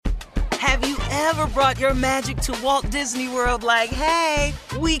Have you ever brought your magic to Walt Disney World like, hey,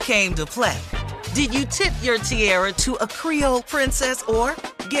 we came to play? Did you tip your tiara to a Creole princess or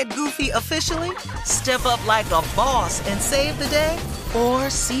get goofy officially? Step up like a boss and save the day? Or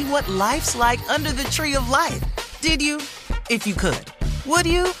see what life's like under the tree of life? Did you? If you could. Would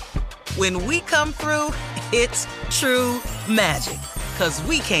you? When we come through, it's true magic. 'Cause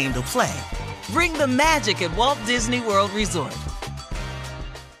we came to play. Bring the magic at Walt Disney World Resort.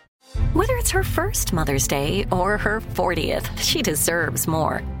 Whether it's her first Mother's Day or her 40th, she deserves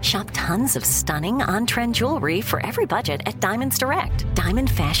more. Shop tons of stunning on-trend jewelry for every budget at Diamonds Direct. Diamond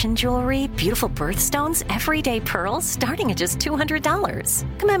fashion jewelry, beautiful birthstones, everyday pearls starting at just $200.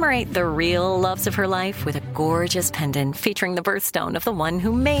 Commemorate the real loves of her life with a gorgeous pendant featuring the birthstone of the one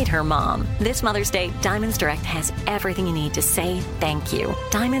who made her mom. This Mother's Day, Diamonds Direct has everything you need to say thank you.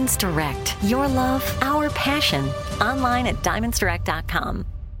 Diamonds Direct. Your love, our passion. Online at diamondsdirect.com.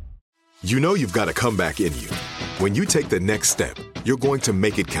 You know you've got a comeback in you. When you take the next step, you're going to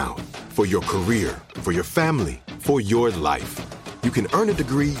make it count. For your career, for your family, for your life. You can earn a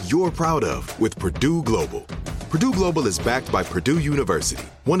degree you're proud of with Purdue Global. Purdue Global is backed by Purdue University,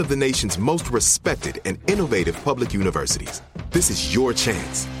 one of the nation's most respected and innovative public universities. This is your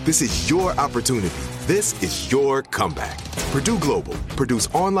chance. This is your opportunity. This is your comeback. Purdue Global, Purdue's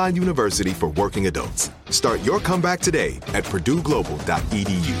online university for working adults. Start your comeback today at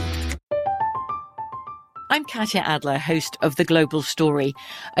purdueglobal.edu. I'm Katya Adler, host of The Global Story.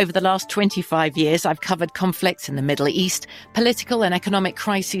 Over the last 25 years, I've covered conflicts in the Middle East, political and economic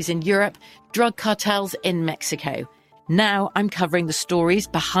crises in Europe, drug cartels in Mexico. Now I'm covering the stories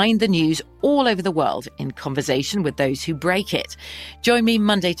behind the news all over the world in conversation with those who break it. Join me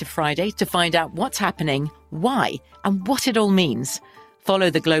Monday to Friday to find out what's happening, why, and what it all means. Follow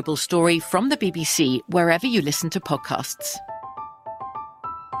The Global Story from the BBC wherever you listen to podcasts.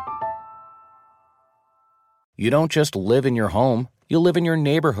 You don't just live in your home, you live in your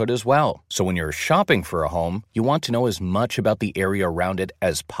neighborhood as well. So when you're shopping for a home, you want to know as much about the area around it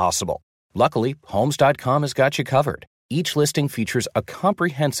as possible. Luckily, Homes.com has got you covered. Each listing features a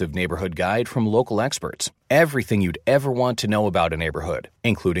comprehensive neighborhood guide from local experts. Everything you'd ever want to know about a neighborhood,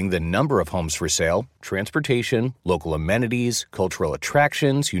 including the number of homes for sale, transportation, local amenities, cultural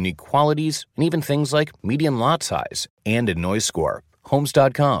attractions, unique qualities, and even things like median lot size and a noise score.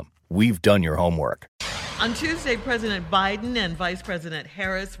 Homes.com. We've done your homework. On Tuesday, President Biden and Vice President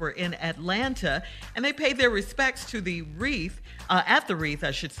Harris were in Atlanta, and they paid their respects to the wreath,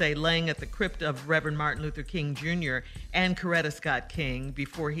 laying at the crypt of Reverend Martin Luther King Jr. and Coretta Scott King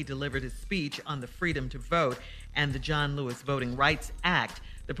before he delivered his speech on the freedom to vote and the John Lewis Voting Rights Act.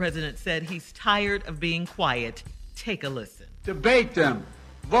 The president said he's tired of being quiet. Take a listen. Debate them.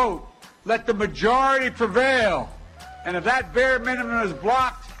 Vote. Let the majority prevail. And if that bare minimum is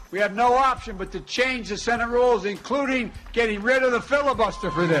blocked, we have no option but to change the Senate rules, including getting rid of the filibuster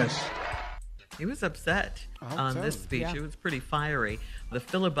for this. He was upset on this speech. Yeah. It was pretty fiery. The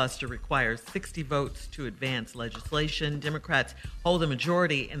filibuster requires 60 votes to advance legislation. Democrats hold a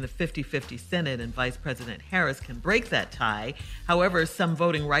majority in the 50-50 Senate, and Vice President Harris can break that tie. However, some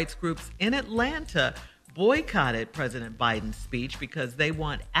voting rights groups in Atlanta boycotted President Biden's speech because they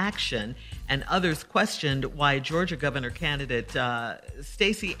want action, and others questioned why Georgia governor candidate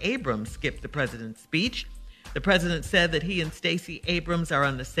Stacey Abrams skipped the president's speech. The president said that he and Stacey Abrams are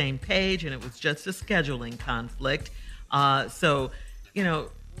on the same page, and it was just a scheduling conflict. So,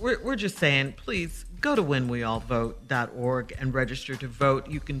 we're just saying, please go to whenweallvote.org and register to vote.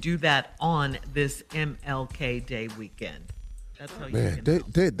 You can do that on this MLK Day weekend. That's how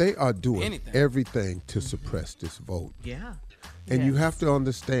they are doing everything to suppress this vote. Yeah. And you have to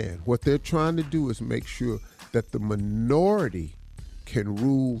understand, what they're trying to do is make sure that the minority can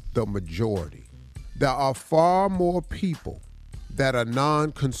rule the majority. There are far more people that are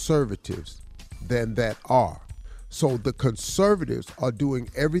non-conservatives than that are. So the conservatives are doing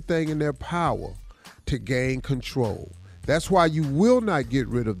everything in their power to gain control. That's why you will not get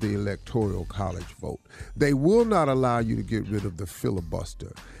rid of the Electoral College vote. They will not allow you to get rid of the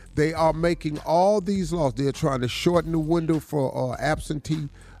filibuster. They are making all these laws. They're trying to shorten the window for absentee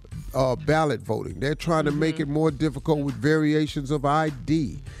ballot voting. They're trying to make it more difficult with variations of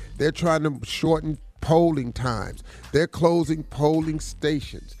ID. They're trying to shorten polling times. They're closing polling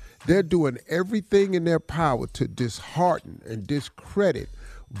stations. They're doing everything in their power to dishearten and discredit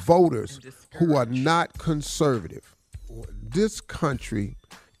voters who are not conservative. This country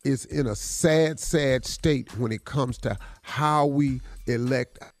is in a sad, sad state when it comes to how we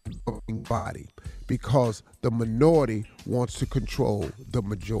elect a voting body, because the minority wants to control the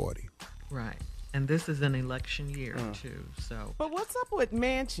majority. Right. And this is an election year, too. So, but what's up with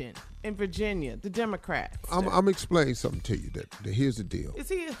Manchin? in Virginia, the Democrats. I'm explaining something to you. That here's the deal. Is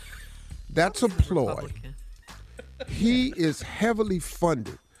he? That's a ploy. He is heavily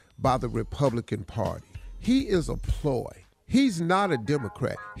funded by the Republican Party. He is a ploy. He's not a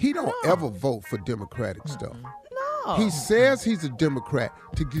Democrat. He don't ever vote for Democratic stuff. No. He says he's a Democrat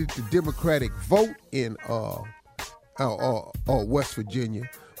to get the Democratic vote in West Virginia.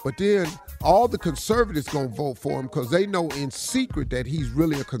 But then all the conservatives gonna vote for him because they know in secret that he's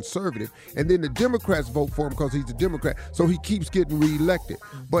really a conservative. And then the Democrats vote for him because he's a Democrat. So he keeps getting reelected.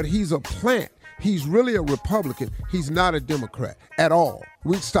 But he's a plant. He's really a Republican. He's not a Democrat at all.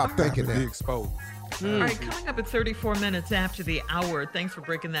 We stop thinking that. Exposed. All right, coming up at 34 minutes after the hour. Thanks for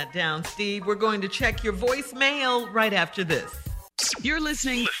breaking that down, Steve. We're going to check your voicemail right after this. You're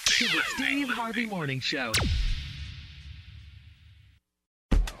listening to the Steve Harvey Morning Show.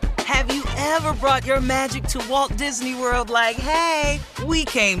 Have you ever brought your magic to Walt Disney World like, hey, we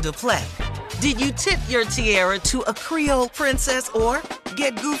came to play? Did you tip your tiara to a Creole princess or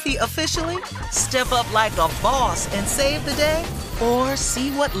get goofy officially? Step up like a boss and save the day? Or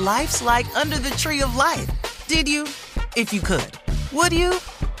see what life's like under the tree of life? Did you? If you could. Would you?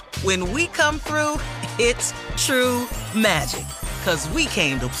 When we come through, it's true magic. 'Cause we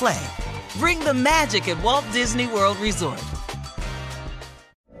came to play. Bring the magic at Walt Disney World Resort.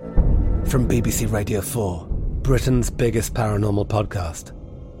 From BBC Radio 4, Britain's biggest paranormal podcast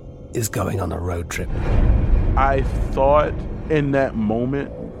is going on a road trip. I thought in that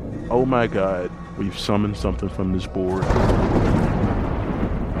moment, oh my God, we've summoned something from this board.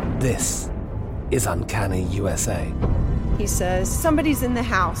 This is Uncanny USA. He says, somebody's in the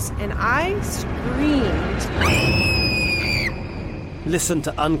house, and I screamed. Listen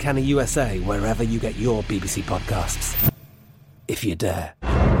to Uncanny USA wherever you get your BBC podcasts, if you dare.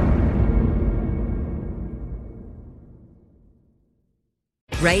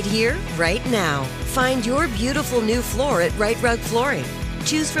 Right here, right now. Find your beautiful new floor at Right Rug Flooring.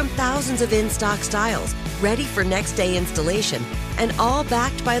 Choose from thousands of in-stock styles, ready for next day installation, and all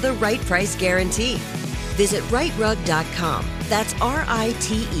backed by the right price guarantee. Visit rightrug.com. That's RITERUG.com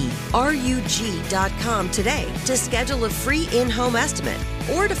today to schedule a free in-home estimate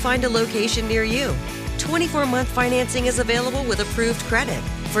or to find a location near you. 24-month financing is available with approved credit.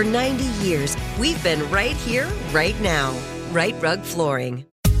 For 90 years, we've been right here, right now. Right Rug Flooring.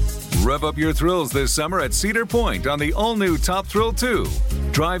 Rev up your thrills this summer at Cedar Point on the all-new Top Thrill 2.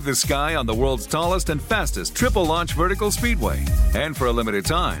 Drive the sky on the world's tallest and fastest triple-launch vertical speedway. And for a limited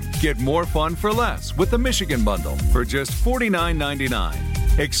time, get more fun for less with the Michigan Bundle for just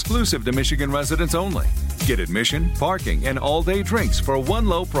 $49.99. Exclusive to Michigan residents only. Get admission, parking, and all-day drinks for one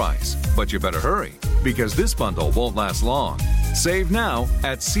low price. But you better hurry, because this bundle won't last long. Save now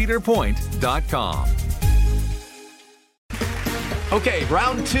at cedarpoint.com. Okay,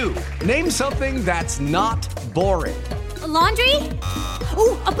 round two. Name something that's not boring. A laundry?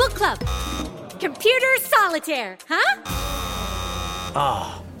 Ooh, a book club. Computer solitaire, huh?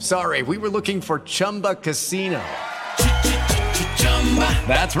 Ah, sorry, we were looking for Chumba Casino.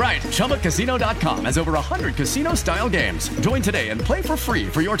 That's right, ChumbaCasino.com has over 100 casino-style games. Join today and play for free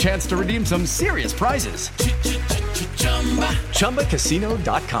for your chance to redeem some serious prizes.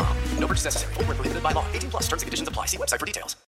 ChumbaCasino.com. No purchase necessary. Void where prohibited by law. 18+ terms and conditions apply. See website for details.